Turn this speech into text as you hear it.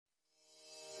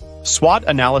SWOT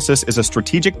analysis is a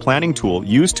strategic planning tool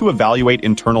used to evaluate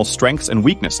internal strengths and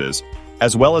weaknesses,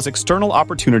 as well as external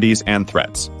opportunities and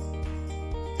threats.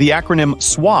 The acronym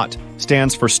SWOT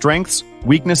stands for Strengths,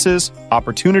 Weaknesses,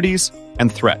 Opportunities,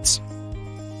 and Threats.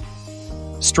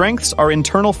 Strengths are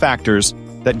internal factors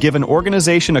that give an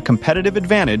organization a competitive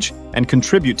advantage and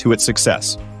contribute to its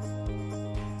success.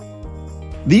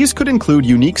 These could include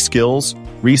unique skills,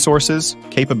 resources,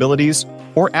 capabilities,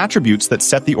 or attributes that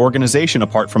set the organization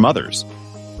apart from others.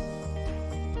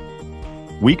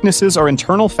 Weaknesses are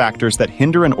internal factors that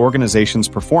hinder an organization's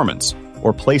performance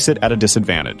or place it at a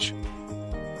disadvantage.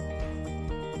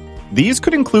 These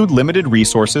could include limited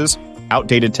resources,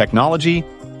 outdated technology,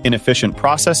 inefficient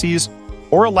processes,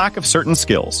 or a lack of certain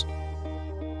skills.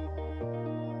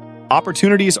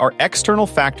 Opportunities are external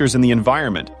factors in the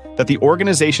environment that the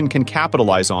organization can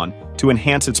capitalize on to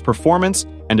enhance its performance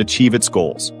and achieve its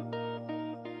goals.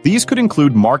 These could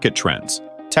include market trends,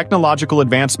 technological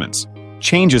advancements,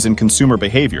 changes in consumer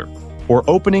behavior, or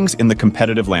openings in the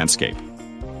competitive landscape.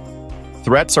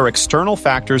 Threats are external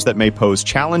factors that may pose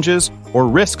challenges or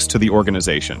risks to the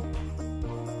organization.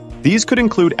 These could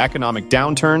include economic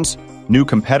downturns, new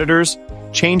competitors,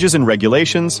 changes in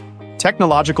regulations,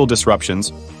 technological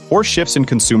disruptions, or shifts in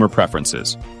consumer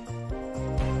preferences.